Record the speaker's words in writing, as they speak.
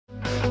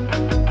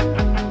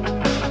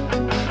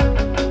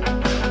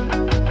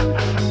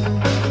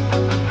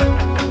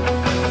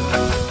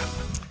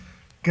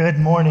Good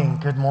morning.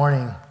 Good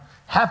morning.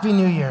 Happy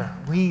New Year.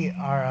 We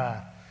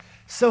are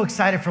so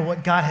excited for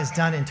what God has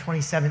done in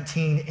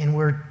 2017, and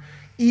we're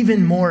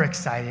even more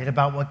excited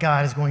about what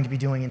God is going to be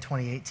doing in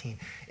 2018.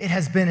 It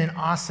has been an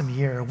awesome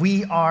year.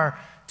 We are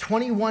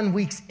 21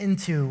 weeks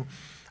into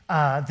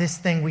this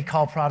thing we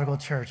call Prodigal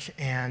Church,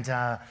 and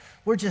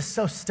we're just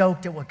so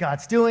stoked at what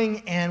God's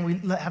doing, and we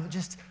have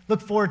just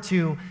look forward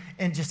to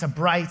and just a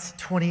bright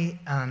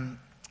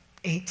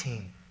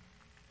 2018.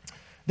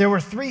 There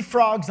were 3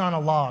 frogs on a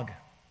log.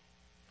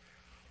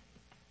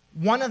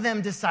 One of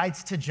them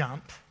decides to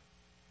jump.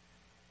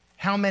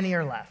 How many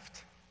are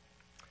left?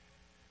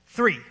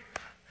 3.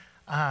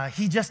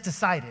 He just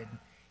decided.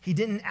 He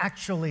didn't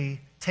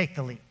actually take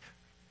the leap.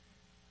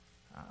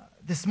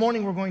 This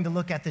morning, we're going to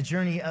look at the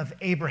journey of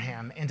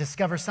Abraham and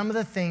discover some of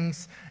the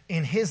things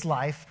in his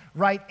life,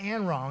 right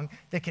and wrong,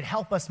 that could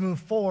help us move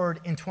forward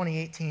in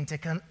 2018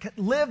 to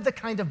live the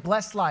kind of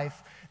blessed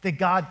life that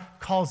God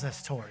calls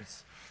us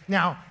towards.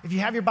 Now, if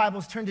you have your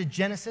Bibles, turn to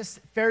Genesis,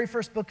 very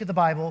first book of the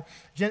Bible,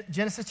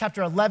 Genesis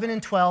chapter 11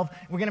 and 12.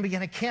 We're going to be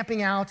kind of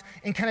camping out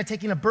and kind of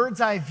taking a bird's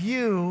eye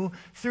view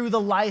through the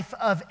life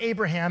of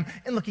Abraham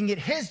and looking at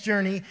his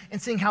journey and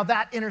seeing how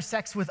that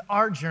intersects with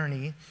our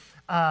journey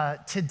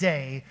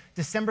today,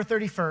 December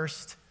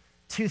 31st,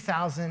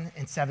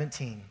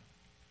 2017.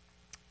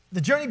 The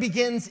journey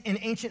begins in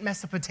ancient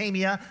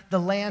Mesopotamia, the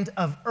land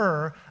of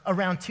Ur,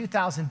 around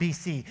 2000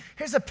 BC.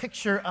 Here's a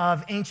picture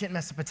of ancient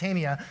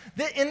Mesopotamia.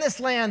 In this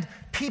land,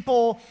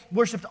 people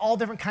worshiped all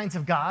different kinds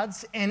of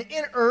gods, and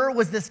in Ur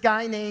was this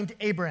guy named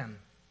Abram.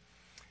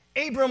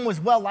 Abram was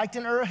well liked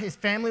in Ur. His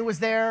family was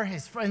there.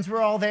 His friends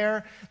were all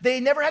there.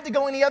 They never had to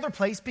go any other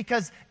place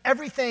because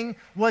everything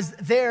was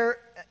there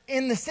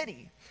in the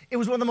city. It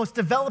was one of the most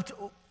developed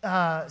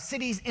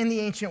cities in the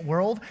ancient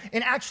world.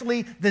 And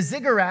actually, the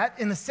ziggurat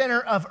in the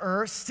center of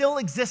Ur still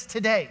exists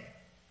today,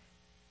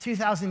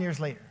 2,000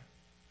 years later.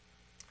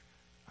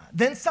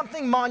 Then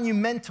something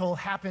monumental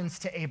happens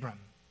to Abram.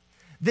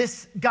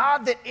 This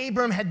God that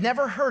Abram had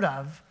never heard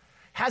of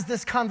has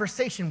this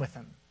conversation with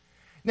him.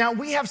 Now,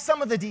 we have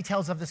some of the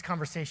details of this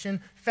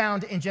conversation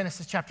found in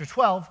Genesis chapter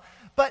 12,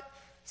 but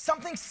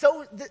something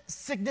so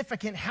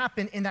significant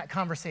happened in that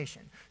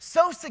conversation.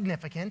 So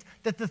significant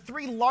that the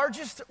 3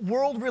 largest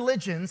world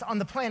religions on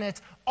the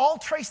planet all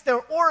trace their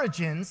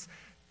origins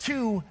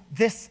to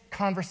this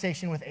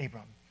conversation with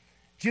Abram.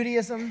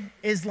 Judaism,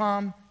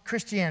 Islam,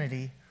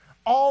 Christianity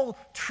all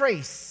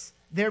trace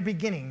their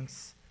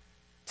beginnings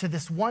to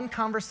this one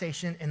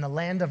conversation in the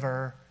land of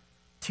Ur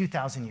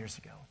 2,000 years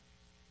ago.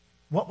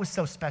 What was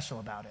so special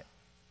about it?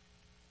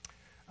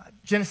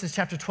 Genesis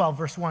chapter 12,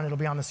 verse 1, it'll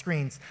be on the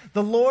screens.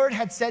 The Lord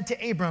had said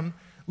to Abram,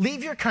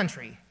 "Leave your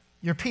country,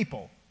 your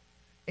people,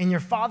 and your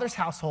father's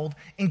household,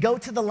 and go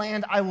to the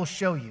land I will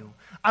show you.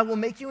 I will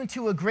make you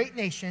into a great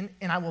nation,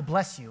 and I will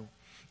bless you.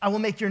 I will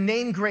make your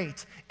name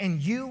great,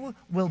 and you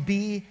will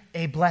be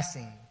a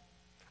blessing.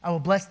 I will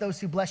bless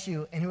those who bless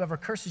you, and whoever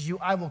curses you,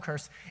 I will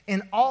curse.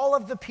 And all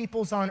of the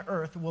peoples on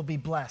earth will be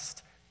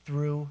blessed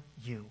through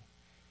you."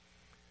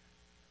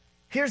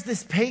 Here's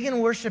this pagan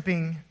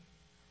worshiping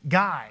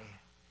guy,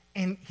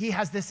 and he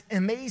has this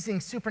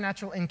amazing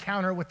supernatural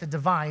encounter with the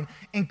divine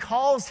and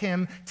calls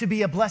him to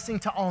be a blessing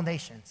to all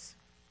nations.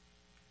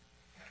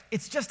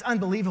 It's just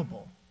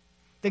unbelievable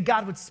that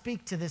God would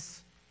speak to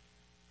this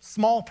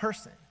small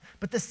person.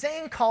 But the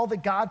same call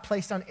that God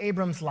placed on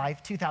Abram's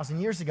life 2,000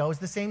 years ago is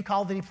the same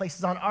call that he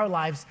places on our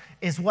lives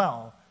as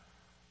well.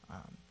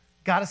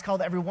 God has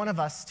called every one of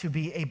us to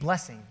be a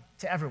blessing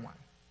to everyone.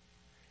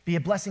 Be a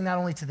blessing not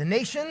only to the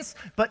nations,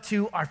 but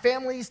to our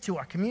families, to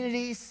our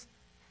communities,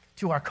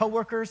 to our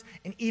coworkers,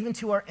 and even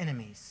to our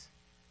enemies.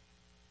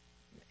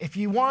 If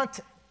you want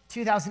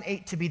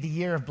 2008 to be the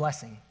year of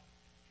blessing,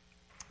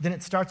 then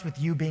it starts with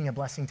you being a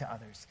blessing to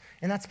others.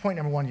 And that's point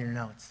number 1 in your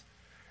notes.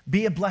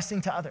 Be a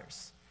blessing to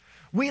others.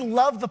 We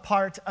love the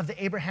part of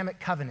the Abrahamic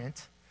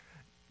covenant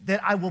that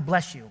I will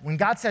bless you. When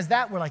God says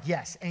that, we're like,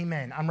 yes,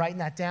 amen. I'm writing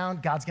that down.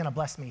 God's going to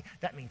bless me.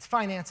 That means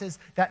finances.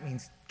 That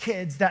means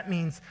kids. That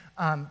means,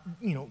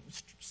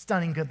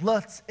 stunning good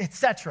looks,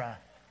 etc.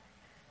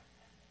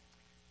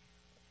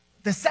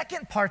 The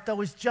second part,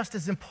 though, is just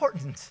as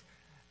important.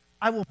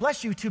 I will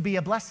bless you to be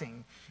a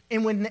blessing.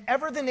 And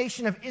whenever the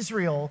nation of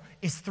Israel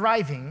is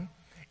thriving,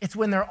 it's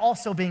when they're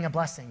also being a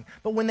blessing.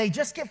 But when they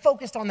just get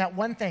focused on that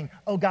one thing,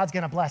 oh, God's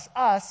going to bless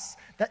us,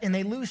 and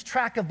they lose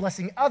track of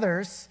blessing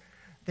others,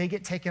 they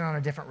get taken on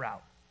a different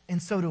route.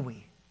 And so do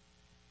we.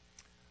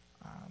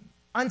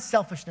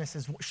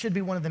 Unselfishness should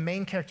be one of the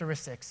main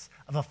characteristics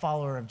of a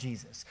follower of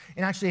Jesus.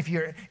 And actually, if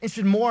you're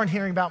interested more in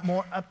hearing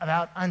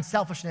about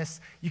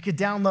unselfishness, you could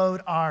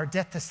download our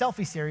Death to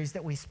Selfie series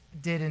that we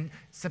did in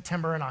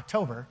September and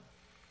October.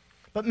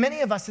 But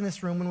many of us in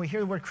this room, when we hear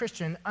the word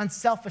Christian,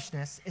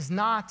 unselfishness is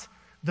not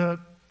the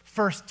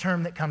first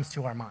term that comes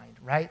to our mind,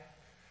 right?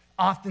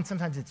 Often,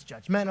 sometimes it's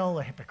judgmental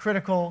or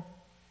hypocritical.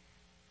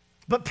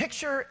 But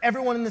picture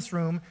everyone in this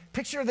room,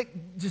 picture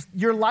that just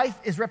your life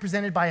is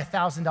represented by a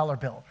 $1,000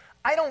 bill.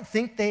 I don't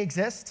think they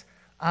exist.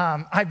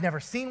 I've never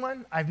seen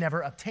one. I've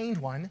never obtained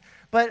one.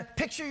 But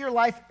picture your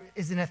life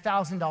is in a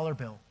 $1,000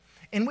 bill.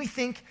 And we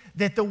think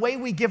that the way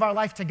we give our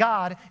life to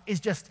God is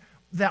just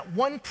that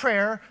one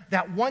prayer,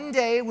 that one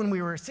day when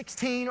we were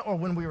 16 or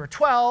when we were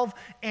 12,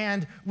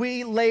 and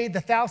we laid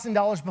the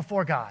 $1,000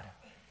 before God.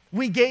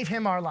 We gave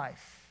him our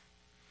life.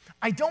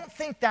 I don't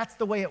think that's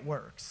the way it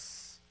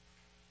works.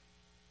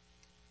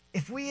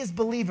 If we as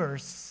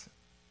believers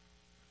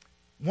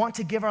want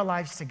to give our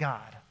lives to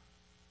God,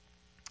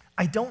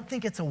 I don't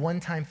think it's a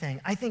one-time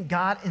thing. I think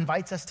God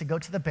invites us to go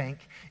to the bank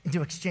and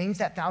to exchange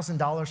that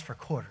 $1,000 for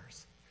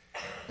quarters.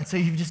 And so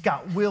you've just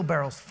got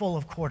wheelbarrows full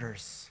of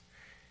quarters.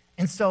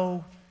 And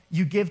so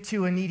you give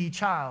to a needy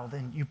child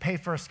and you pay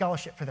for a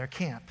scholarship for their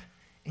camp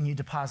and you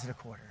deposit a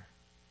quarter.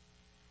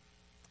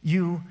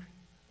 You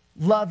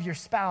love your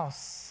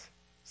spouse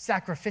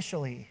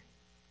sacrificially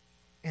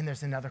and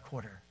there's another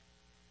quarter.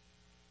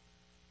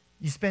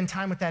 You spend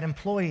time with that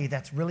employee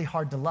that's really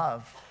hard to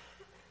love,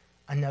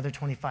 another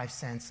 25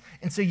 cents.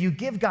 And so you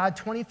give God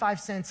 25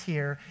 cents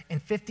here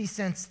and 50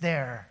 cents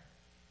there.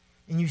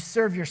 And you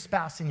serve your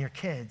spouse and your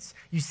kids.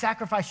 You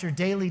sacrifice your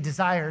daily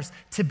desires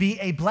to be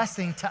a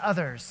blessing to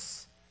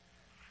others.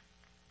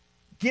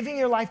 Giving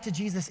your life to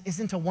Jesus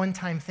isn't a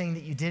one-time thing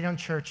that you did on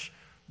church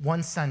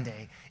one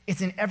Sunday.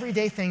 It's an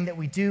everyday thing that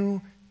we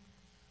do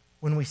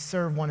when we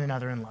serve one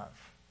another in love.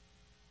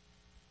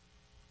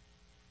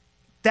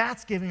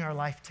 That's giving our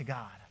life to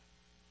God.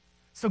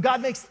 So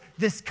God makes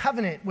this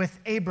covenant with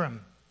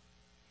Abram.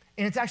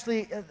 And it's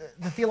actually,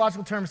 the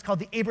theological term is called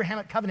the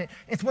Abrahamic covenant.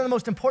 It's one of the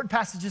most important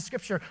passages of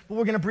Scripture, but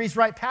we're going to breeze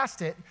right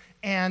past it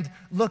and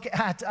look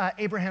at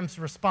Abraham's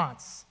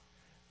response.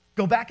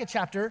 Go back a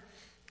chapter.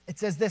 It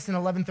says this in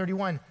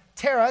 11:31.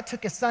 Terah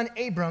took his son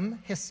Abram,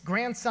 his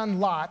grandson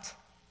Lot,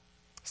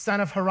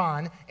 son of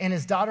Haran, and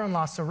his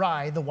daughter-in-law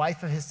Sarai, the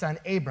wife of his son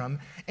Abram,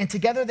 and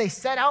together they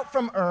set out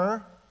from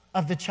Ur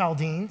of the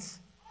Chaldeans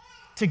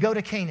to go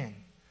to Canaan.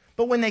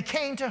 But when they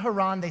came to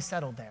Haran, they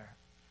settled there.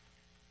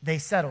 They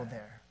settled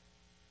there.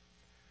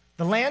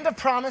 The land of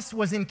promise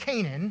was in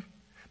Canaan,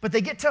 but they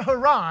get to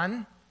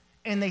Haran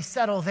and they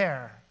settle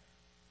there.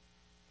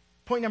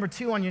 Point number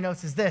 2 on your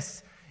notes is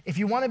this. If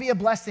you want to be a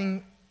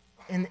blessing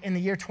in the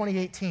year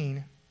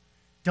 2018,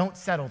 don't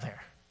settle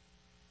there.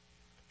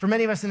 For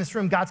many of us in this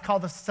room, God's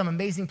called us to some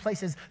amazing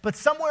places, but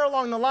somewhere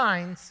along the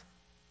lines,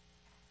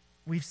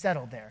 we've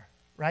settled there,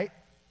 right?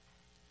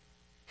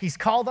 He's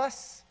called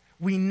us,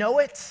 we know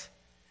it,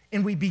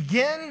 and we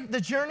begin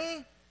the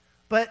journey,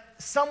 but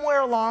somewhere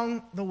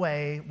along the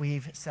way,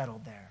 we've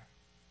settled there.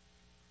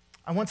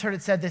 I once heard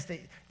it said this, that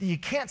you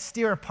can't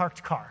steer a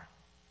parked car.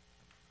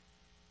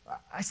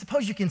 I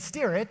suppose you can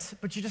steer it,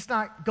 but you're just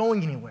not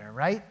going anywhere,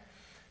 right?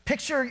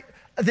 Picture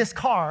this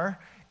car,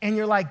 and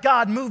you're like,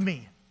 God, move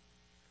me.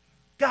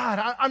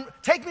 God,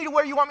 take me to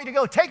where you want me to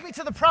go. Take me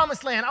to the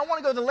promised land. I want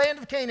to go to the land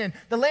of Canaan,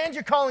 the land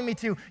you're calling me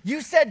to. You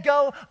said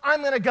go,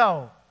 I'm going to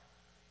go.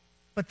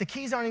 But the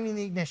keys aren't even in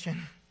the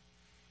ignition.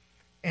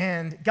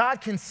 And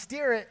God can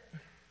steer it,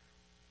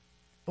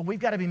 but we've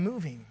got to be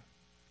moving.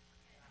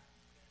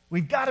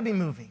 We've got to be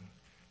moving.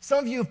 Some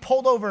of you have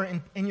pulled over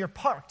and you're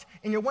parked,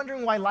 and you're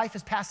wondering why life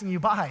is passing you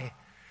by.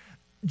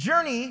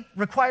 Journey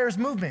requires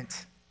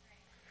movement.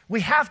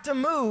 We have to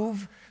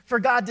move for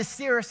God to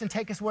steer us and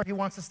take us where he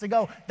wants us to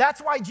go.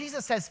 That's why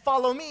Jesus says,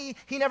 follow me.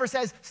 He never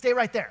says, stay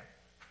right there.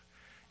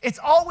 It's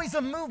always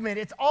a movement.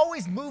 It's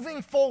always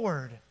moving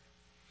forward.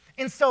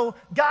 And so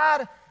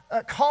God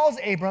calls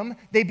Abram.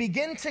 They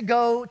begin to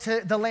go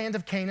to the land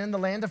of Canaan, the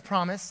land of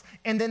promise,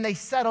 and then they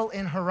settle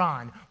in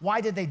Haran. Why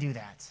did they do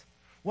that?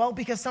 Well,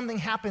 because something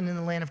happened in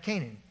the land of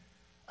Canaan,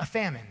 a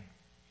famine.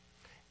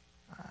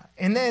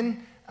 And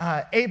then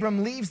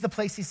Abram leaves the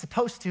place he's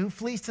supposed to,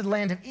 flees to the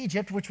land of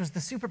Egypt, which was the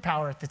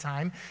superpower at the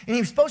time, and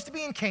he was supposed to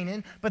be in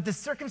Canaan, but the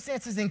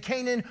circumstances in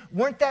Canaan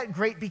weren't that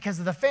great because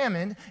of the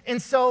famine, and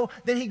so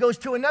then he goes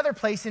to another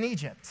place in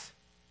Egypt.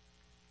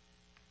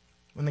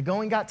 When the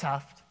going got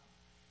tough,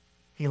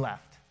 he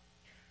left.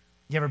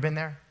 You ever been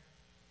there?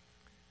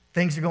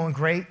 Things are going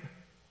great.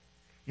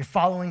 You're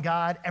following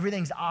God.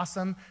 Everything's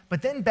awesome.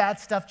 But then bad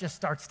stuff just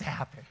starts to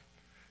happen.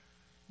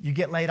 You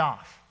get laid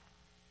off.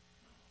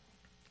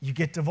 You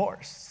get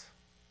divorced.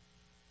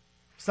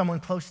 Someone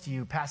close to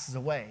you passes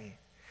away.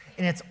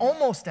 And it's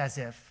almost as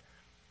if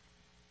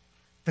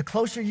the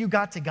closer you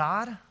got to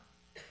God,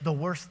 the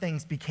worse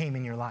things became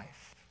in your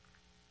life.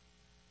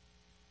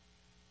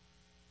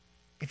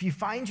 If you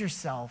find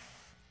yourself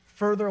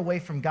further away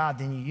from God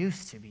than you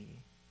used to be,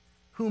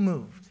 who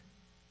moved?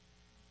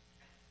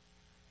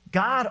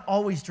 God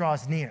always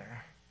draws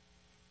near.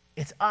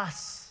 It's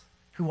us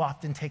who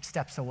often take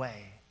steps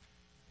away.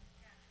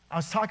 I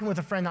was talking with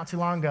a friend not too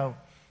long ago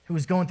who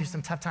was going through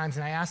some tough times,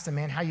 and I asked him,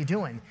 man, how you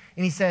doing?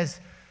 And he says,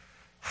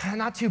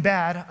 not too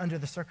bad under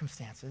the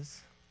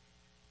circumstances.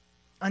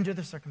 Under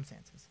the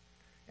circumstances.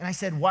 And I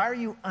said, why are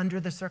you under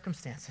the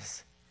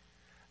circumstances?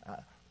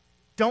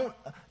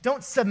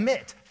 Don't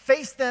submit.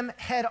 Face them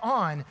head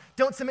on.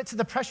 Don't submit to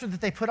the pressure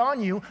that they put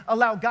on you.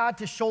 Allow God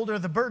to shoulder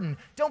the burden.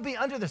 Don't be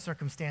under the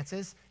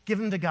circumstances. Give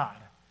them to God.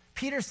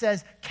 Peter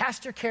says,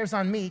 cast your cares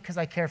on me because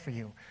I care for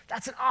you.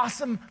 That's an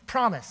awesome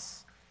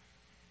promise.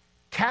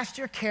 Cast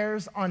your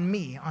cares on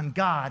me, on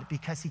God,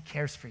 because he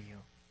cares for you.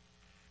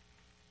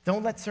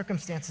 Don't let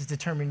circumstances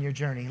determine your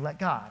journey. Let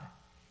God.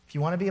 If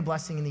you want to be a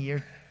blessing in the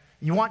year,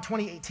 you want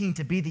 2018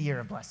 to be the year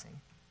of blessing.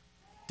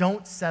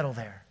 Don't settle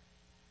there.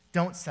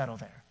 Don't settle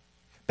there.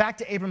 Back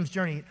to Abram's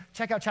journey.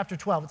 Check out chapter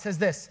 12. It says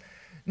this,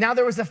 now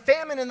there was a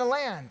famine in the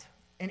land,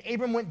 and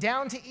Abram went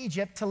down to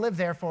Egypt to live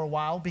there for a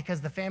while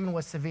because the famine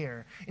was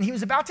severe. And he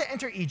was about to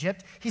enter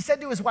Egypt. He said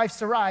to his wife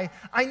Sarai,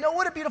 I know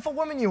what a beautiful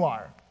woman you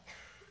are.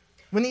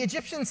 When the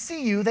Egyptians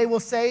see you, they will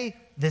say,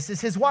 this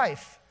is his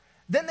wife.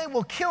 Then they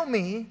will kill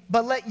me,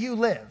 but let you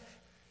live.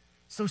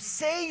 So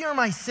say you're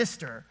my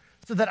sister,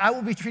 so that I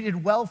will be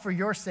treated well for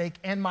your sake,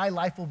 and my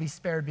life will be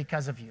spared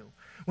because of you.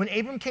 When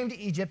Abram came to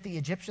Egypt, the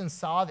Egyptians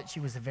saw that she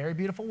was a very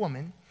beautiful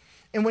woman.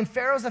 And when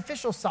Pharaoh's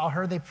officials saw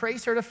her, they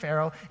praised her to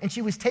Pharaoh, and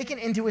she was taken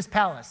into his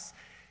palace.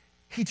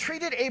 He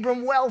treated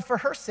Abram well for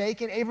her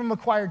sake, and Abram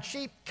acquired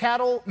sheep,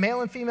 cattle,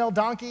 male and female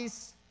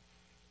donkeys,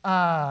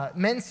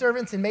 men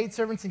servants and maid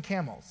servants and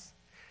camels.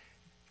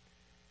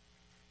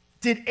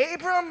 Did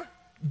Abram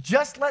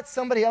just let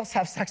somebody else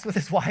have sex with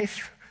his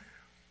wife?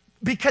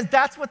 Because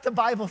that's what the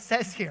Bible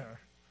says here.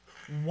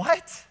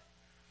 What?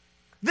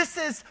 This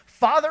is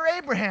Father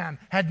Abraham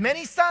had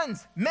many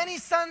sons. Many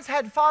sons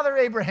had Father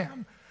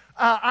Abraham.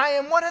 I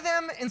am one of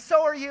them, and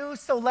so are you,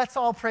 so let's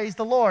all praise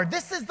the Lord.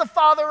 This is the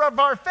father of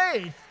our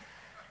faith.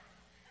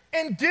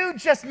 And dude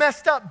just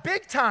messed up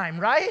big time,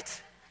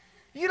 right?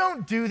 You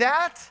don't do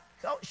that.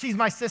 Oh, she's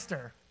my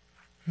sister.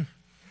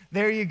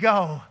 There you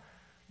go.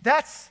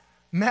 That's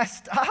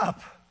messed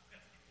up.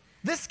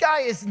 This guy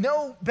is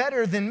no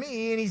better than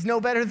me, and he's no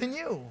better than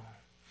you.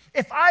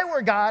 If I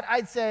were God,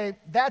 I'd say,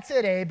 that's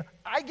it, Abe.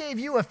 I gave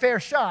you a fair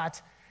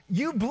shot.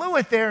 You blew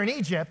it there in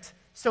Egypt,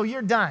 so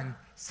you're done.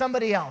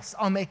 Somebody else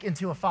I'll make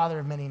into a father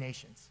of many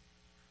nations.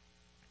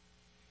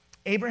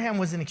 Abraham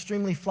was an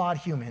extremely flawed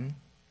human.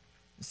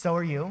 So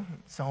are you.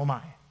 So am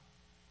I.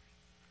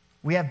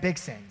 We have big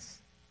sins.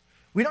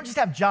 We don't just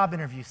have job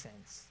interview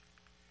sins.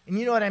 And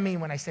you know what I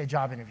mean when I say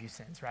job interview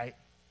sins, right?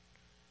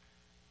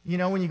 You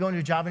know, when you go into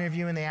a job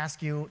interview and they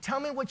ask you, tell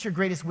me what your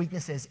greatest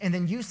weakness is, and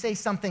then you say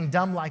something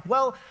dumb like,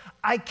 well,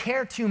 I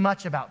care too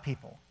much about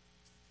people.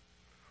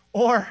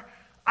 Or,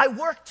 I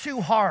work too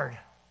hard.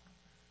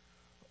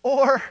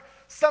 Or,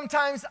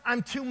 sometimes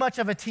I'm too much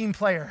of a team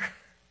player.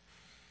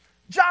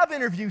 Job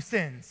interview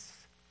sins.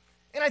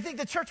 And I think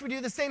the church would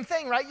do the same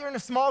thing, right? You're in a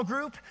small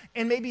group,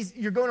 and maybe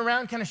you're going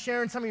around kind of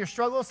sharing some of your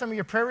struggles, some of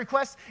your prayer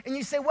requests, and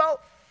you say,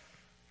 well,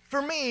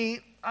 for me,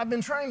 I've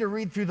been trying to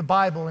read through the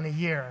Bible in a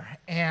year,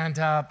 and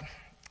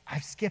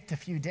I've skipped a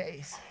few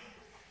days.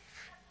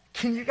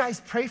 Can you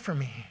guys pray for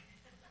me?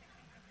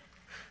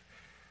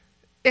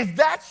 If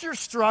that's your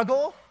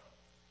struggle,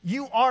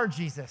 you are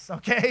Jesus,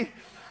 okay?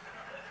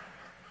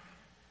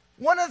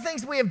 One of the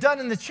things we have done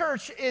in the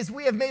church is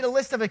we have made a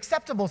list of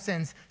acceptable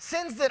sins,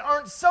 sins that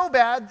aren't so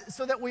bad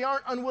so that we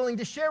aren't unwilling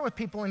to share with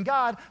people in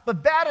God,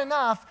 but bad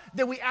enough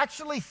that we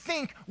actually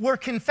think we're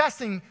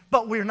confessing,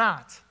 but we're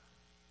not.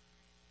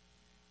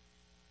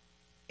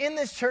 In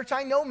this church,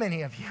 I know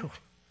many of you.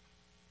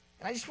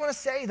 And I just want to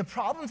say the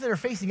problems that are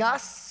facing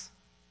us,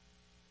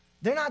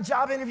 they're not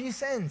job interview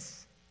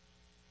sins.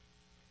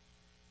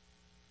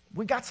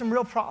 We got some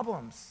real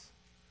problems.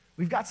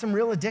 We've got some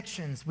real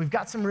addictions. We've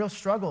got some real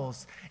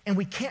struggles. And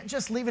we can't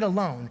just leave it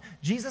alone.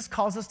 Jesus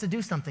calls us to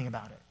do something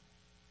about it.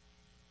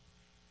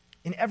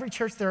 In every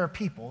church, there are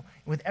people.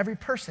 And with every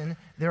person,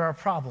 there are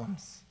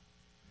problems.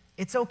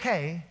 It's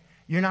okay.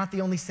 You're not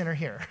the only sinner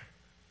here.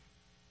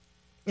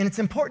 And it's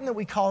important that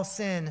we call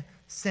sin,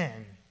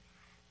 sin.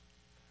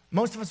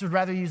 Most of us would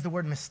rather use the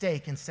word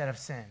mistake instead of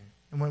sin,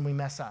 and when we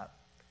mess up.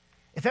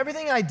 If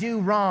everything I do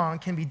wrong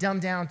can be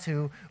dumbed down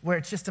to where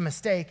it's just a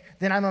mistake,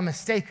 then I'm a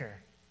mistaker.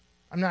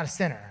 I'm not a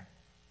sinner.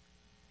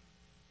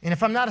 And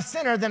if I'm not a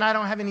sinner, then I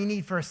don't have any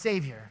need for a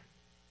savior.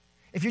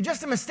 If you're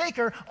just a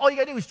mistaker, all you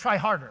gotta do is try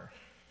harder.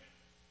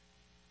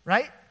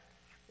 Right?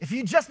 If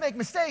you just make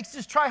mistakes,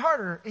 just try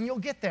harder and you'll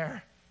get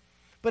there.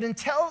 But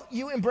until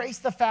you embrace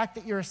the fact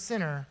that you're a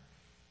sinner,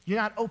 you're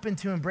not open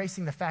to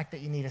embracing the fact that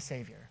you need a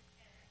Savior.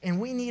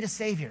 And we need a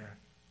Savior.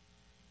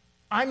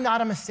 I'm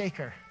not a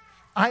mistaker.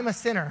 I'm a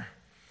sinner.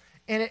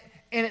 And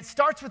it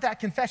starts with that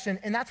confession,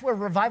 and that's where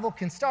revival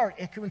can start.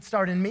 It can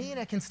start in me, and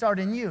it can start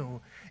in you.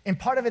 And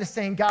part of it is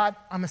saying, God,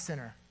 I'm a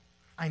sinner.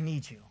 I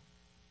need you.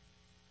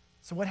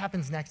 So what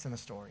happens next in the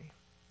story?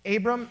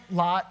 Abram,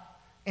 Lot,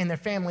 and their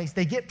families,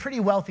 they get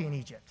pretty wealthy in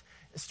Egypt.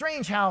 It's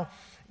strange how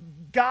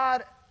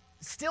God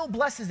still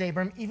blesses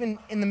Abram even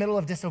in the middle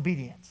of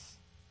disobedience.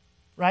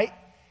 Right?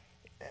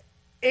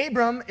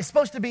 Abram is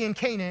supposed to be in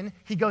Canaan.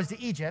 He goes to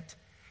Egypt.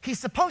 He's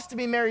supposed to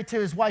be married to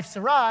his wife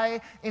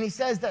Sarai, and he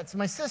says, that's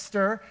my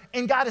sister,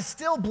 and God is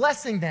still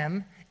blessing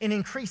them and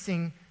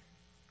increasing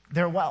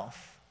their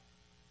wealth.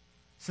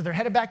 So they're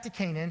headed back to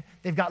Canaan.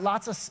 They've got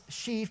lots of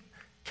sheep,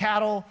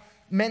 cattle,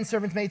 men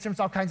servants, maid servants,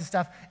 all kinds of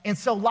stuff. And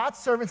so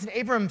Lot's servants and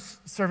Abram's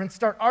servants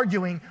start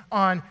arguing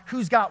on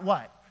who's got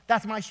what.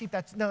 That's my sheep.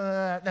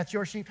 No, that's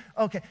your sheep.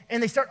 Okay.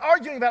 And they start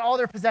arguing about all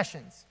their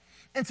possessions.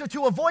 And so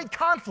to avoid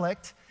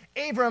conflict,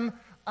 Abram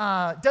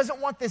doesn't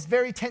want this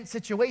very tense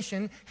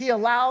situation. He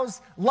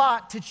allows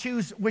Lot to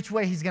choose which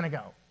way he's going to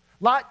go.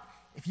 Lot,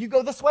 if you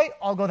go this way,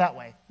 I'll go that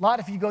way. Lot,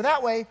 if you go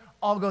that way,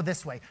 I'll go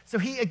this way. So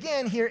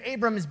here,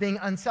 Abram is being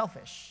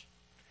unselfish.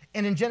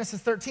 And in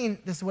Genesis 13,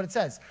 this is what it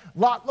says.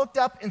 Lot looked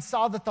up and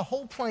saw that the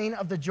whole plain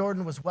of the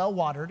Jordan was well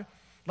watered,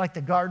 like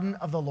the garden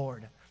of the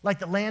Lord, like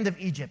the land of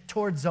Egypt,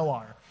 toward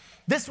Zoar.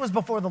 This was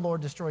before the Lord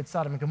destroyed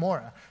Sodom and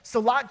Gomorrah. So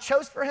Lot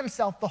chose for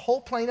himself the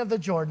whole plain of the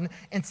Jordan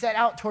and set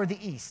out toward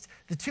the east.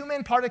 The two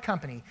men parted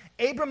company.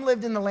 Abram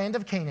lived in the land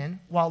of Canaan,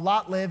 while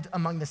Lot lived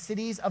among the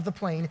cities of the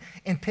plain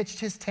and pitched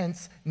his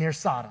tents near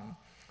Sodom.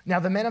 Now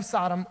the men of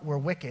Sodom were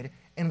wicked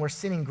and were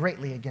sinning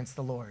greatly against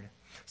the Lord.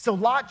 So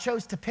Lot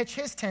chose to pitch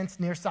his tents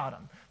near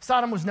Sodom.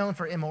 Sodom was known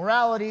for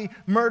immorality,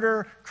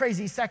 murder,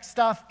 crazy sex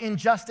stuff,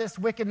 injustice,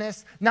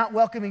 wickedness, not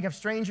welcoming of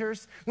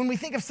strangers. When we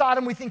think of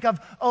Sodom, we think of,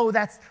 oh,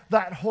 that's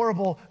that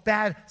horrible,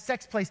 bad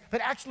sex place.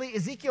 But actually,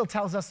 Ezekiel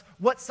tells us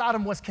what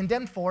Sodom was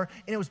condemned for,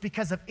 and it was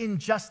because of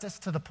injustice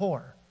to the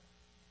poor,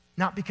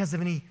 not because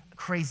of any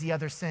crazy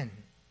other sin.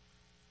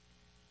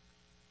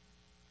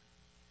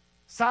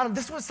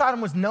 This is what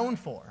Sodom was known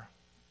for.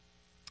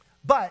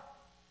 But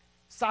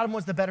Sodom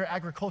was the better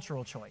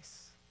agricultural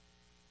choice.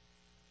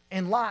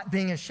 And Lot,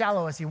 being as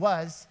shallow as he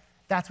was,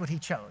 that's what he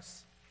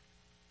chose.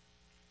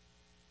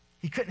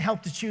 He couldn't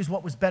help to choose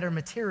what was better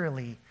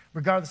materially,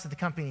 regardless of the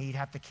company he'd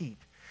have to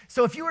keep.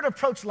 So if you were to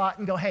approach Lot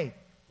and go, hey,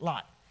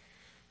 Lot,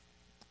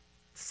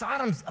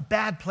 Sodom's a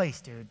bad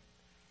place, dude.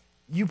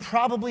 You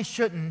probably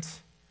shouldn't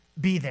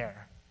be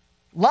there.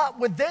 Lot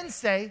would then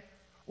say,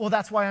 well,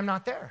 that's why I'm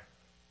not there.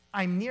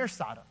 I'm near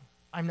Sodom.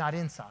 I'm not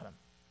in Sodom.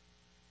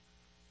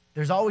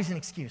 There's always an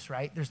excuse,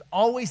 right? There's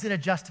always a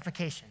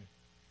justification,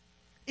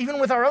 even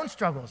with our own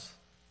struggles.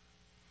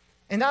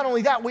 And not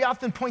only that, we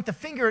often point the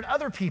finger at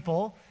other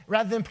people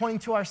rather than pointing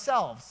to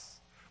ourselves.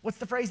 What's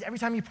the phrase? Every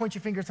time you point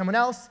your finger at someone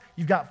else,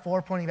 you've got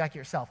 4 pointing back at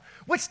yourself,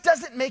 which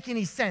doesn't make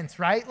any sense,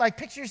 right? Like,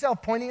 picture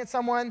yourself pointing at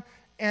someone,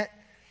 and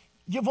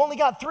you've only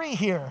got 3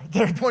 here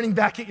that are pointing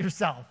back at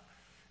yourself.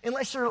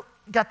 Unless you've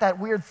got that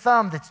weird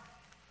thumb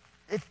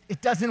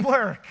it doesn't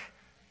work.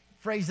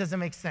 Phrase doesn't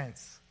make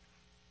sense.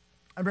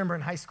 I remember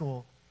in high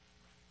school,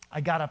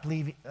 I got up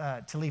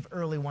to leave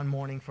early one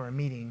morning for a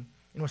meeting,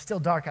 and it was still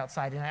dark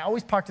outside, and I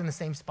always parked in the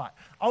same spot.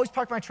 I always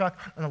parked my truck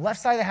on the left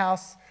side of the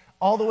house,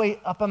 all the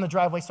way up on the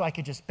driveway so I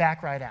could just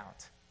back right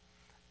out.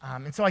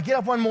 And so I get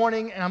up one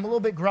morning, and I'm a little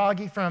bit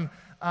groggy from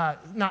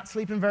not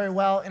sleeping very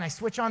well, and I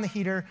switch on the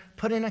heater,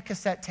 put in a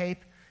cassette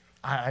tape.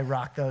 I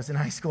rocked those in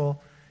high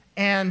school.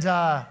 And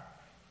I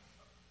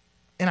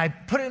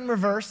put it in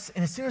reverse,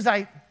 and as soon as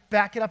I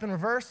back it up in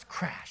reverse,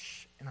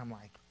 crash. And I'm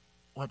like,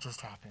 what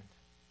just happened?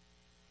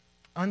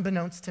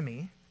 Unbeknownst to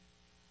me,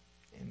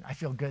 and I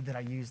feel good that I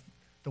used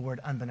the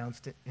word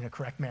unbeknownst in a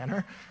correct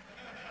manner.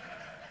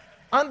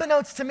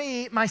 Unbeknownst to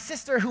me, my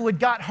sister, who had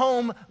got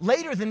home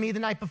later than me the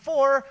night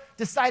before,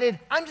 decided,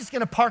 I'm just going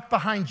to park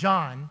behind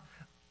John,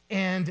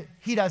 and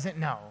he doesn't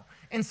know.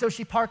 And so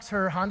she parks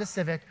her Honda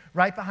Civic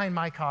right behind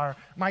my car,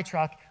 my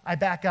truck. I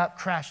back up,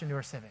 crash into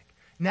her Civic.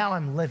 Now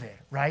I'm livid,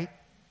 right?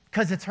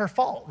 Because it's her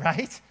fault,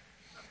 right?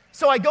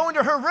 So I go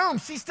into her room.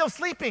 She's still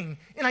sleeping.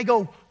 And I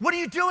go, what are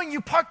you doing?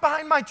 You parked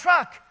behind my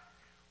truck.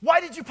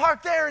 Why did you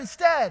park there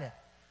instead?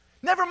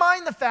 Never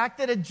mind the fact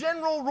that a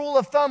general rule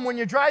of thumb when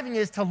you're driving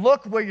is to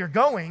look where you're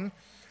going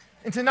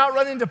and to not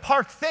run into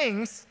parked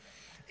things.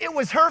 It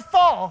was her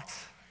fault.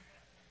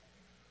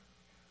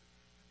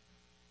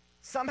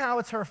 Somehow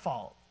it's her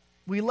fault.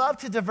 We love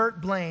to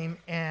divert blame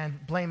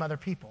and blame other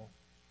people.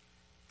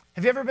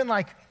 Have you ever been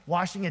like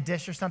washing a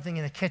dish or something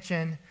in the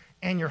kitchen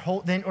and you're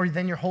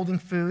holding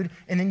food,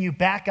 and then you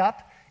back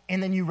up,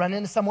 and then you run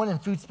into someone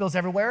and food spills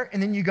everywhere,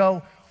 and then you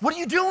go, what are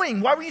you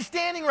doing? Why were you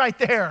standing right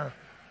there?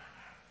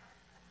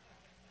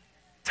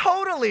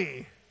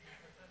 Totally.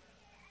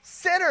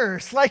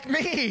 Sinners like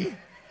me.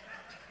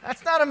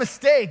 That's not a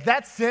mistake.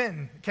 That's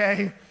sin,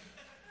 okay?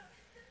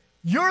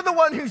 You're the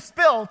one who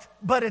spilt,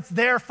 but it's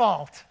their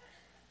fault.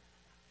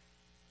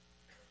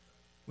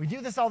 We do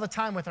this all the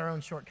time with our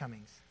own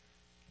shortcomings.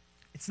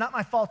 It's not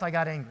my fault I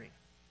got angry,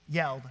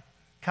 yelled,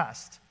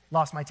 cussed,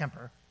 lost my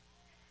temper.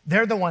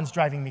 They're the ones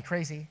driving me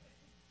crazy.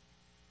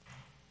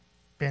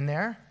 Been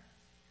there?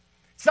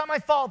 It's not my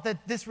fault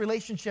that this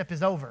relationship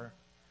is over.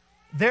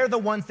 They're the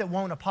ones that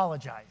won't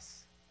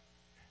apologize.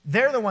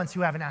 They're the ones who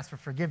haven't asked for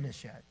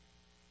forgiveness yet.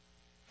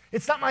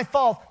 It's not my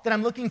fault that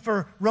I'm looking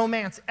for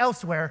romance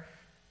elsewhere.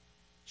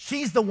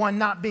 She's the one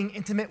not being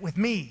intimate with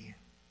me.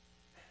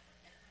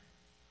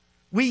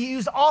 We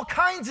use all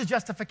kinds of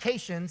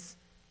justifications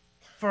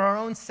for our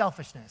own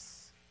selfishness.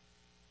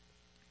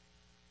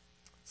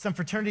 Some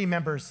fraternity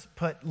members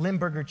put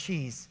Limburger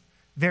cheese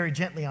very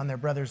gently on their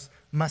brother's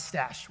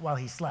mustache while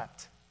he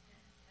slept.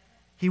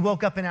 He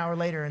woke up an hour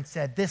later and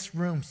said, this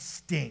room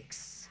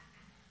stinks.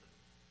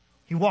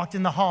 He walked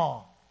in the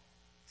hall,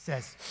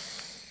 says,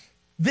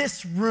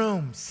 this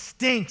room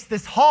stinks.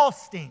 This hall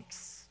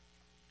stinks.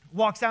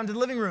 Walks down to the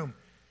living room.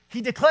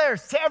 He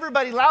declares to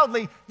everybody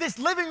loudly, this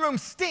living room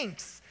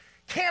stinks.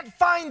 Can't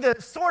find the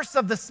source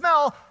of the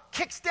smell,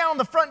 kicks down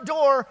the front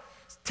door,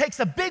 takes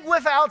a big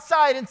whiff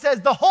outside and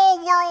says, the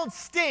whole world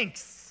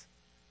stinks.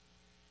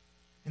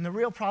 And the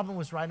real problem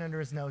was right under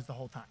his nose the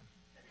whole time.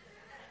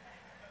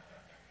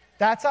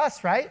 That's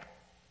us, right?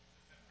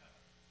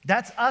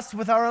 That's us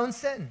with our own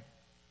sin.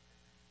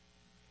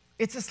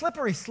 It's a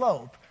slippery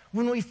slope.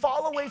 When we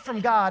fall away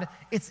from God,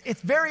 it's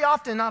very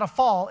often not a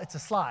fall, it's a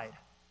slide,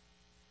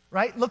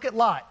 right? Look at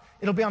Lot.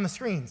 It'll be on the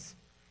screens.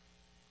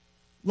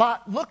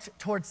 Lot looked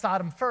towards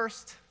Sodom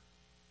first.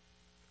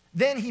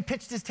 Then he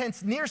pitched his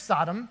tents near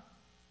Sodom.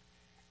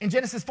 In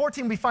Genesis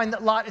 14, we find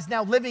that Lot is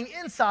now living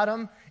in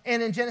Sodom.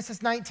 And in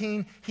Genesis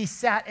 19, he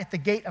sat at the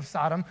gate of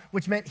Sodom,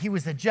 which meant he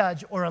was a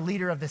judge or a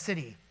leader of the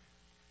city.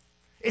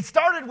 It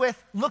started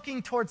with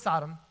looking towards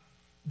Sodom.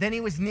 Then he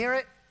was near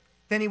it.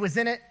 Then he was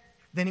in it.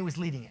 Then he was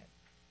leading it.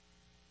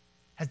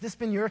 Has this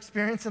been your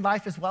experience in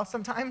life as well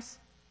sometimes?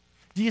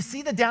 Do you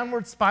see the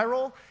downward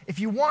spiral? If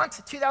you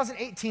want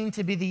 2018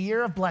 to be the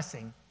year of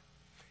blessing,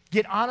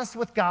 get honest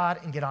with God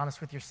and get honest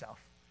with yourself.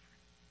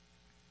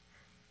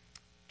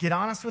 Get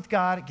honest with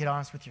God, get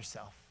honest with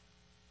yourself.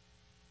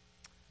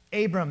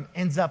 Abram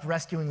ends up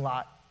rescuing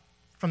Lot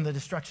from the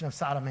destruction of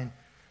Sodom. And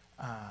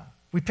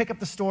we pick up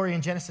the story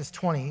in Genesis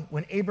 20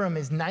 when Abram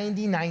is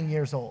 99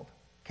 years old,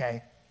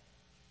 okay?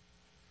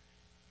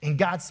 And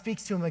God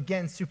speaks to him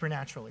again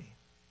supernaturally.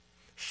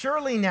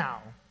 Surely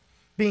now,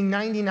 being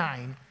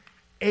 99,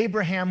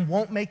 Abraham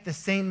won't make the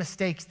same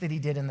mistakes that he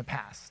did in the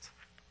past.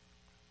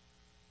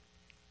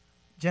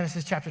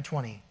 Genesis chapter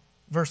 20,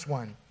 verse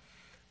 1.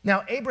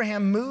 Now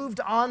Abraham moved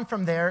on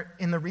from there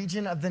in the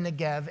region of the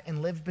Negev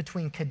and lived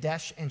between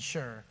Kadesh and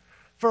Shur.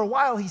 For a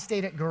while he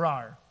stayed at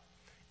Gerar.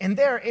 And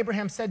there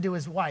Abraham said of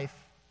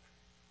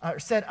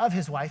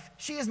his wife,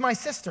 she is my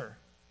sister.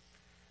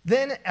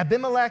 Then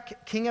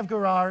Abimelech, king of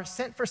Gerar,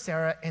 sent for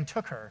Sarah and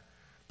took her.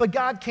 But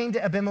God came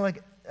to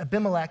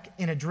Abimelech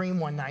in a dream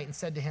one night and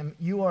said to him,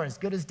 you are as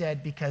good as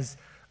dead because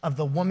of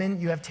the woman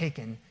you have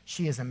taken.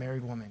 She is a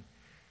married woman.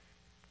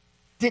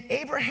 Did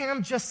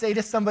Abraham just say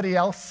to somebody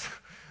else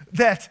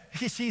that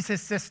she's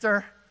his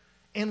sister?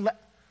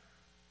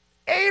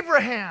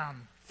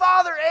 Abraham,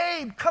 Father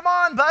Abe, come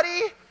on,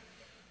 buddy.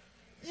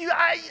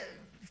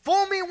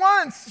 Fool me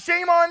once,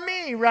 shame on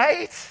me,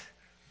 right?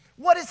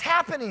 What is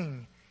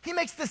happening? He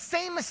makes the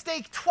same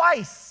mistake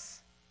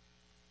twice.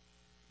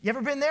 You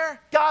ever been there?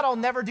 God, I'll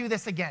never do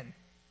this again.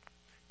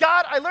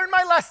 God, I learned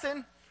my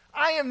lesson.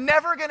 I am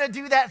never going to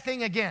do that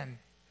thing again.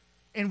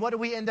 And what do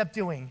we end up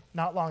doing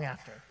not long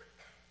after?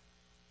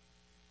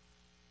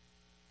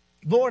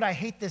 Lord, I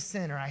hate this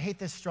sin or I hate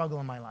this struggle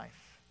in my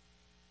life.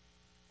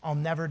 I'll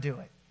never do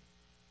it.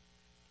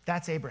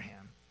 That's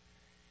Abraham.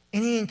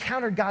 And he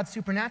encountered God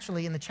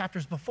supernaturally in the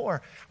chapters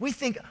before. We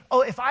think,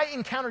 oh, if I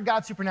encountered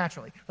God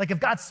supernaturally, like if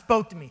God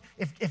spoke to me,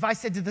 if I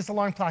said to this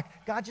alarm clock,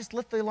 God, just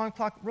lift the alarm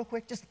clock real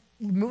quick, just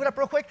move it up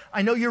real quick.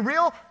 I know you're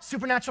real,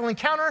 supernatural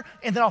encounter,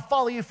 and then I'll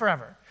follow you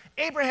forever.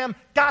 Abraham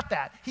got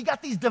that. He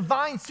got these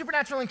divine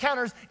supernatural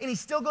encounters, and he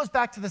still goes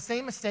back to the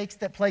same mistakes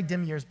that plagued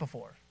him years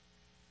before.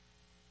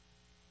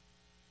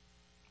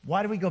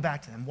 Why do we go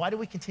back to them? Why do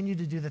we continue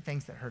to do the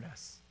things that hurt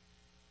us?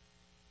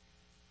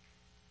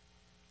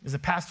 There's a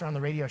pastor on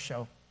the radio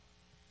show,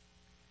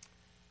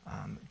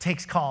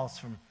 takes calls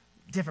from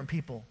different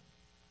people.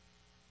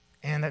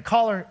 And the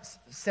caller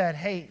said,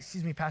 hey,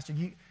 excuse me, pastor,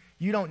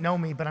 you don't know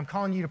me, but I'm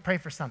calling you to pray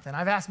for something.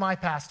 I've asked my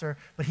pastor,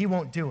 but he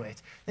won't do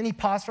it. Then he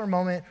paused for a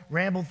moment,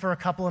 rambled for a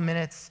couple of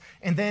minutes,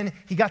 and then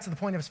he got to the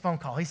point of his phone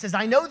call. He says,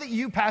 I know that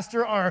you,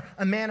 pastor, are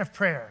a man of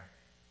prayer.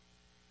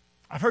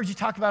 I've heard you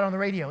talk about it on the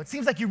radio. It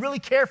seems like you really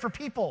care for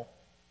people.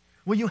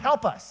 Will you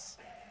help us?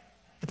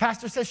 The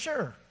pastor says,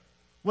 sure.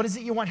 What is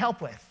it you want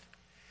help with?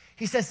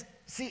 He says,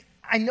 see,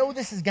 I know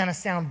this is going to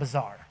sound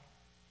bizarre.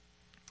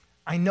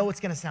 I know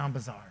it's going to sound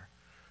bizarre.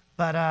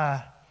 But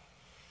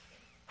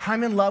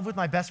I'm in love with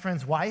my best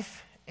friend's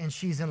wife, and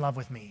she's in love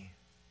with me.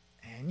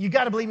 And you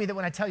got to believe me that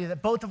when I tell you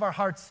that both of our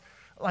hearts,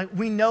 like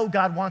we know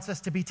God wants us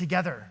to be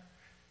together.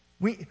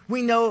 We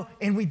know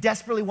and we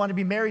desperately want to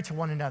be married to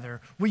one another.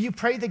 Will you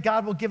pray that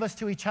God will give us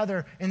to each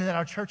other and that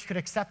our church could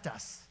accept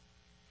us?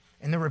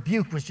 And the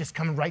rebuke was just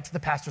coming right to the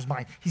pastor's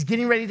mind. He's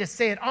getting ready to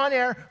say it on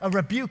air, a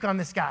rebuke on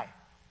this guy.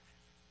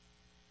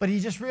 But he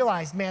just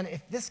realized, man,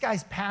 if this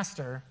guy's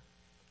pastor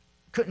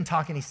couldn't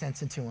talk any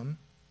sense into him,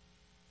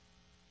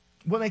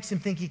 what makes him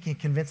think he can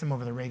convince him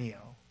over the radio?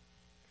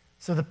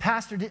 So the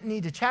pastor didn't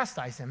need to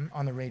chastise him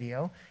on the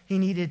radio. He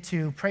needed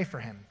to pray for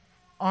him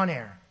on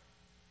air.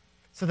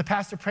 So the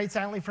pastor prayed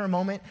silently for a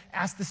moment,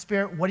 asked the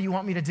Spirit, what do you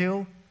want me to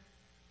do?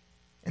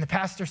 And the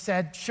pastor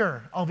said,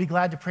 sure, I'll be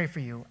glad to pray for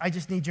you. I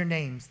just need your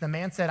names. The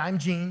man said, I'm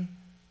Gene.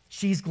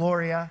 She's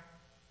Gloria.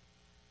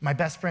 My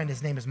best friend,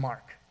 his name is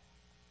Mark.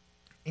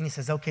 And he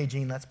says, okay,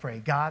 Gene, let's pray.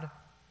 God,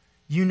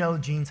 you know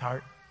Gene's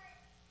heart.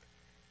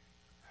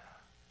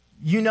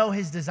 You know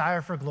his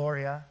desire for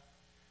Gloria.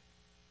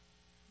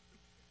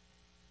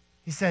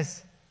 He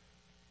says,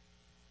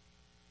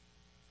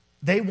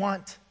 they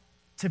want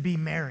to be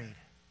married.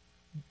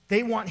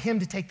 They want him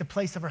to take the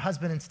place of her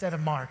husband instead of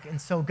Mark. And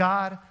so,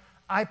 God,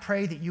 I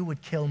pray that you would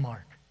kill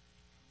Mark.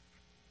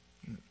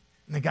 And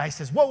the guy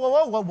says,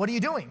 whoa, what are you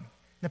doing?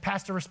 The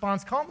pastor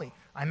responds calmly,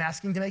 I'm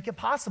asking to make it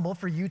possible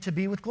for you to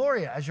be with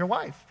Gloria as your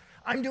wife.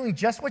 I'm doing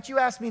just what you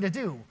asked me to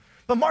do.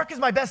 But Mark is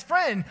my best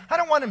friend. I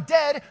don't want him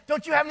dead.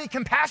 Don't you have any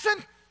compassion?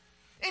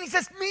 And he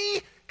says,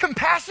 me?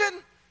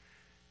 Compassion?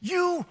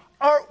 You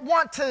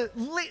want to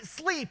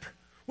sleep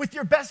with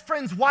your best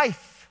friend's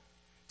wife.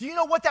 Do you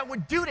know what that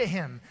would do to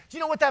him? Do you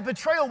know what that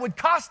betrayal would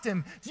cost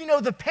him? Do you know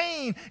the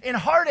pain and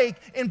heartache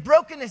and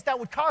brokenness that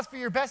would cause for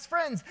your best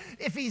friends?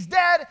 If he's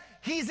dead,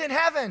 he's in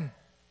heaven.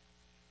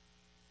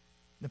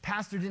 The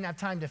pastor didn't have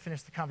time to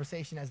finish the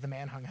conversation as the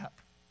man hung up.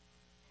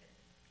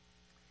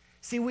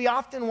 See, we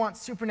often want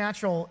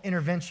supernatural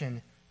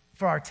intervention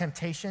for our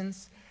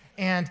temptations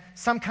and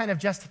some kind of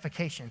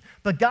justification.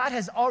 But God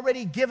has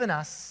already given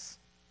us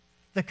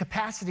the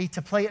capacity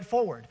to play it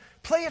forward.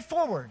 Play it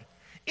forward.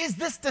 Is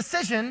this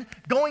decision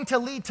going to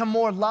lead to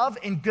more love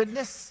and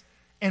goodness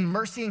and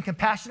mercy and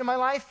compassion in my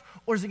life?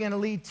 Or is it going to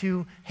lead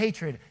to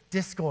hatred,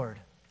 discord,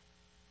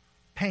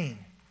 pain?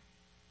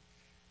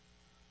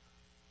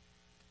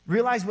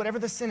 Realize whatever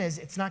the sin is,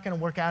 it's not going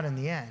to work out in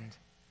the end.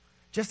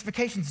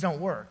 Justifications don't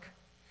work.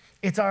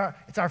 It's our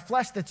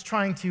flesh that's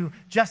trying to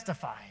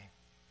justify.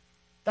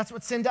 That's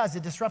what sin does.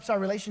 It disrupts our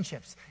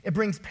relationships. It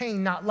brings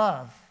pain, not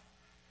love.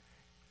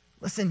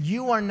 Listen,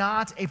 you are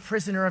not a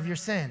prisoner of your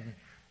sin.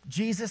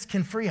 Jesus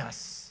can free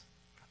us.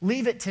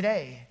 Leave it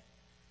today.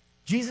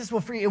 Jesus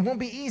will free you. It won't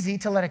be easy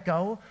to let it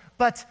go,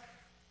 but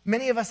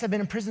many of us have been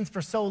in prisons for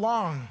so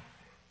long.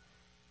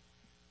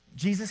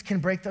 Jesus can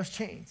break those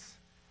chains.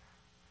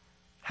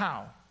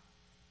 How?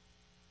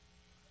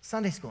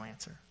 Sunday school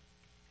answer.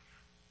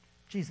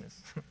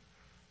 Jesus.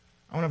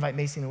 I want to invite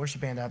Macy and the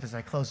worship band up as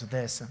I close with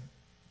this.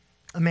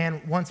 A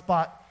man once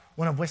bought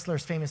one of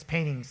Whistler's famous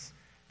paintings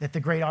that the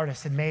great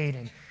artist had made,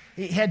 and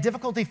he had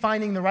difficulty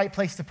finding the right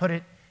place to put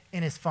it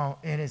in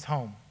his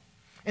home.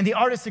 And the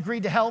artist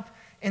agreed to help,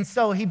 and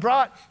so he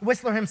brought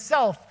Whistler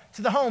himself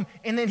to the home,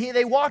 and then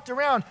they walked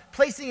around,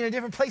 placing it in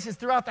different places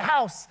throughout the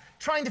house,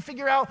 trying to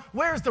figure out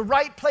where's the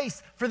right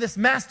place for this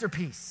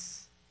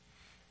masterpiece.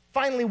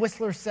 Finally,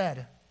 Whistler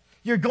said,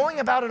 "You're going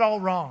about it all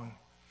wrong.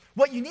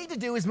 What you need to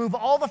do is move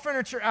all the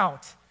furniture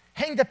out,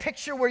 hang the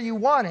picture where you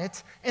want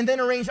it, and then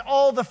arrange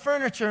all the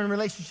furniture in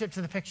relationship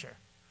to the picture."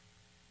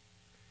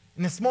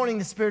 And this morning,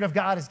 the Spirit of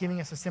God is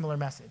giving us a similar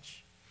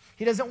message.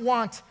 He doesn't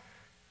want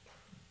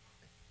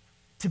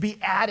to be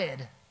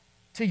added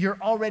to your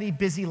already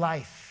busy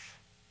life.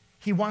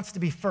 He wants to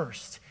be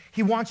first.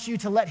 He wants you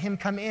to let him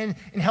come in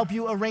and help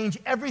you arrange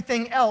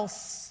everything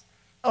else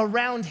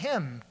around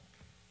him.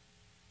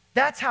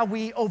 That's how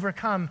we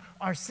overcome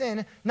our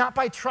sin, not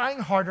by trying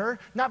harder,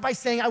 not by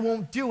saying I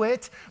won't do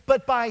it,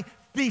 but by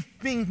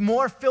being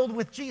more filled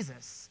with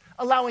Jesus,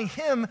 allowing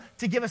him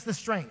to give us the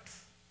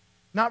strength,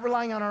 not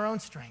relying on our own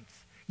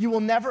strength. You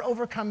will never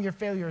overcome your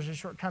failures or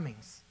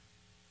shortcomings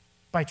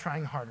by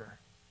trying harder,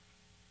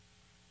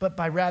 but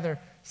by rather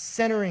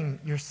centering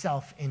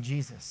yourself in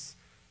Jesus.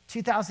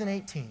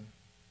 2018,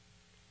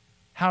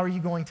 how are you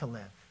going to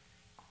live?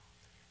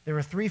 There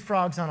were 3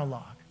 frogs on a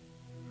log.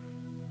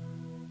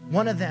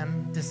 One of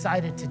them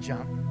decided to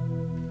jump.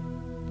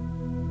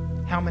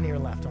 How many are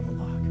left on the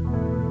log?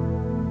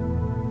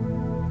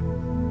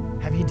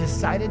 Have you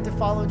decided to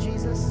follow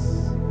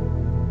Jesus?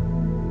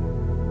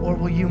 Or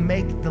will you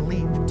make the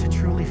leap to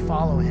truly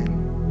follow him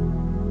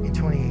in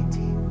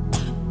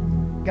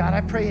 2018? God,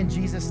 I pray in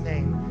Jesus'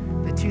 name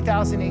that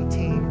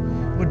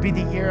 2018 would be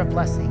the year of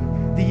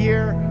blessing, the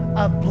year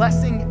of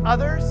blessing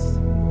others,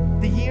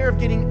 the year of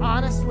getting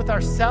honest with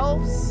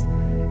ourselves,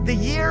 the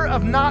year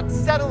of not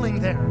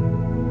settling there.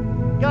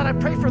 God, I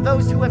pray for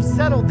those who have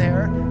settled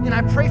there, and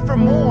I pray for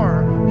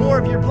more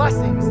of your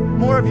blessings,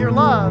 more of your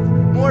love,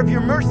 more of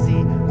your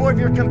mercy, more of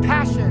your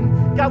compassion.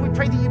 God, we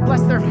pray that you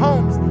bless their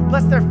homes,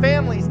 bless their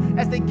families.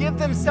 As they give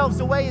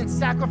themselves away in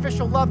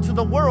sacrificial love to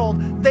the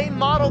world, they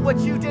model what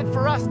you did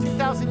for us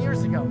 2,000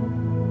 years ago.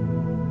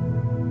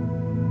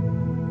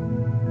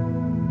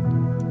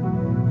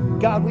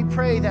 God, we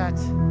pray that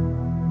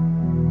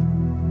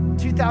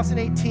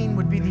 2018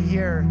 would be the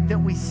year that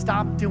we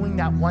stop doing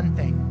that one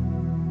thing.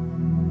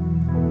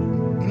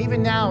 And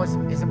even now, as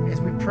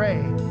we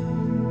pray,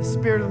 the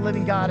Spirit of the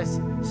living God is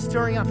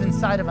stirring up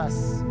inside of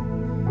us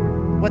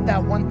what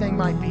that one thing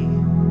might be,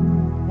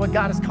 what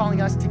God is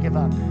calling us to give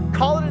up.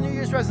 Call it a New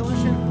Year's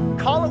resolution.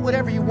 Call it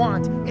whatever you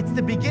want. It's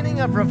the beginning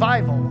of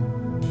revival.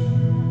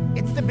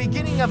 It's the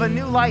beginning of a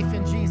new life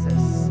in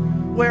Jesus,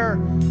 where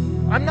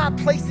I'm not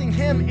placing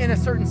him in a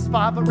certain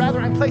spot, but rather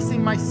I'm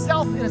placing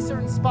myself in a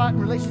certain spot in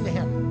relation to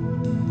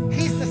him.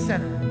 He's the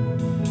center.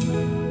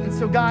 And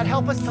so God,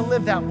 help us to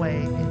live that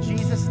way in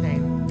Jesus'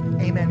 name.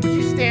 Amen. Would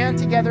you stand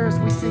together as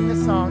we sing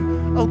this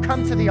song, "Oh,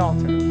 Come to the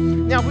Altar"?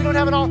 Now, we don't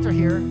have an altar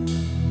here.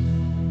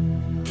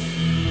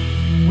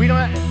 We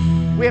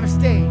have a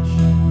stage.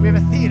 We have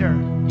a theater.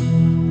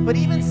 But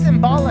even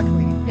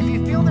symbolically, if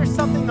you feel there's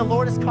something the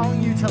Lord is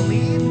calling you to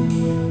leave,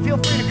 feel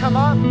free to come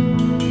up.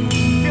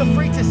 Feel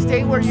free to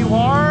stay where you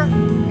are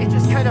and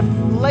just kind of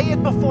lay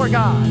it before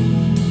God.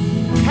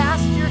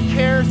 Cast your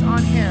cares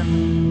on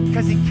him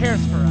because he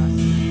cares for us.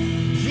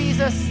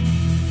 Jesus,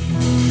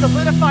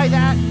 solidify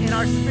that in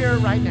our spirit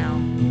right now,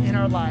 in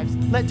our lives.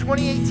 Let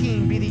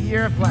 2018 be the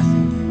year of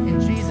blessing.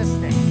 In Jesus'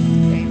 name,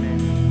 amen.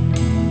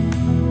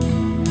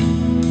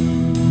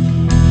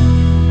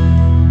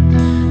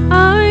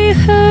 Are you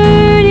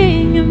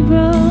hurting and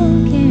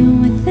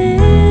broken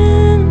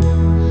within?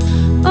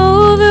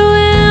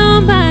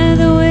 Overwhelmed by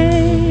the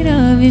weight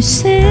of your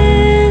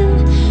sin?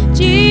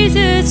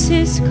 Jesus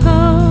is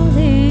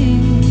calling.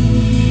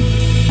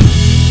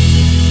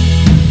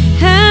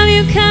 Have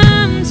you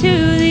come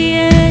to the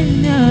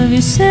end of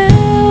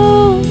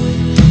yourself?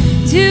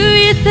 Do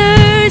you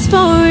thirst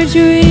for a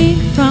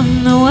drink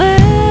from the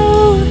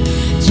well?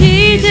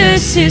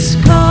 Jesus is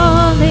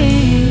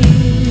calling.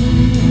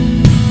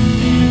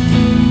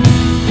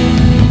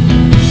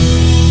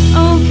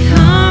 Oh,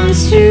 come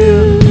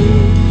to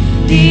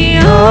the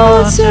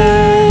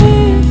altar.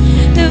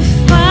 The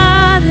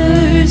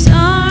Father's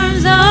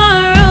arms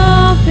are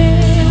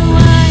open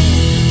wide.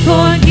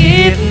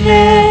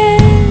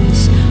 Forgiveness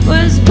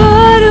was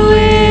bought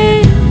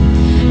with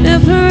the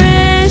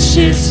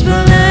precious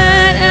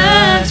blood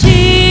of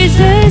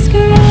Jesus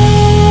Christ.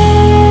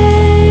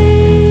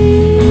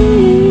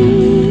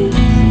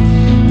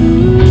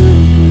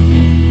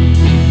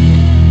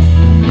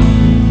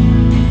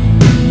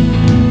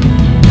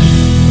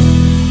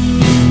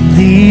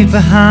 Leave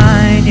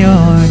behind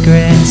your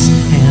regrets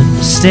and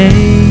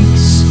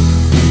mistakes.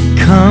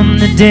 Come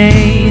the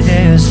day,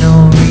 there's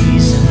no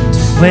reason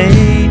to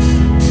wait.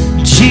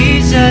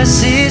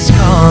 Jesus is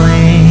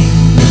calling.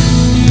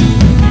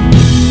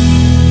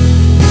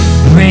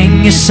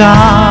 Bring your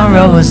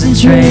sorrows and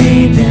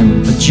trade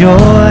them for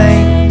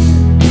joy.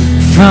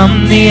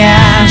 From the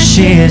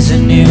ashes a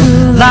new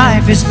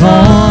life is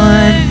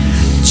born.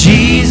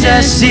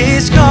 Jesus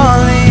is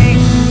calling.